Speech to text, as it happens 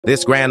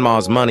This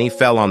grandma's money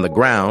fell on the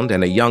ground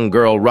and a young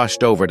girl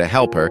rushed over to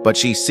help her, but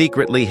she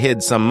secretly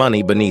hid some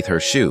money beneath her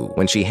shoe.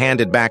 When she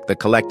handed back the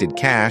collected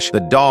cash,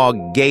 the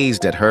dog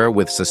gazed at her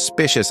with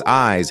suspicious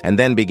eyes and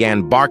then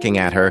began barking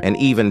at her and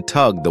even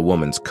tugged the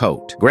woman's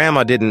coat.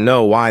 Grandma didn't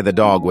know why the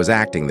dog was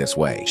acting this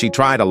way. She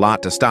tried a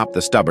lot to stop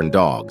the stubborn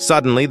dog.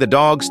 Suddenly, the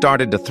dog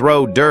started to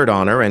throw dirt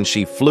on her and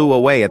she flew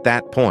away at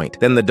that point.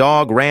 Then the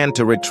dog ran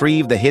to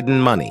retrieve the hidden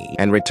money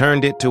and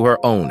returned it to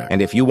her owner.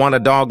 And if you want a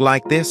dog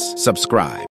like this, subscribe.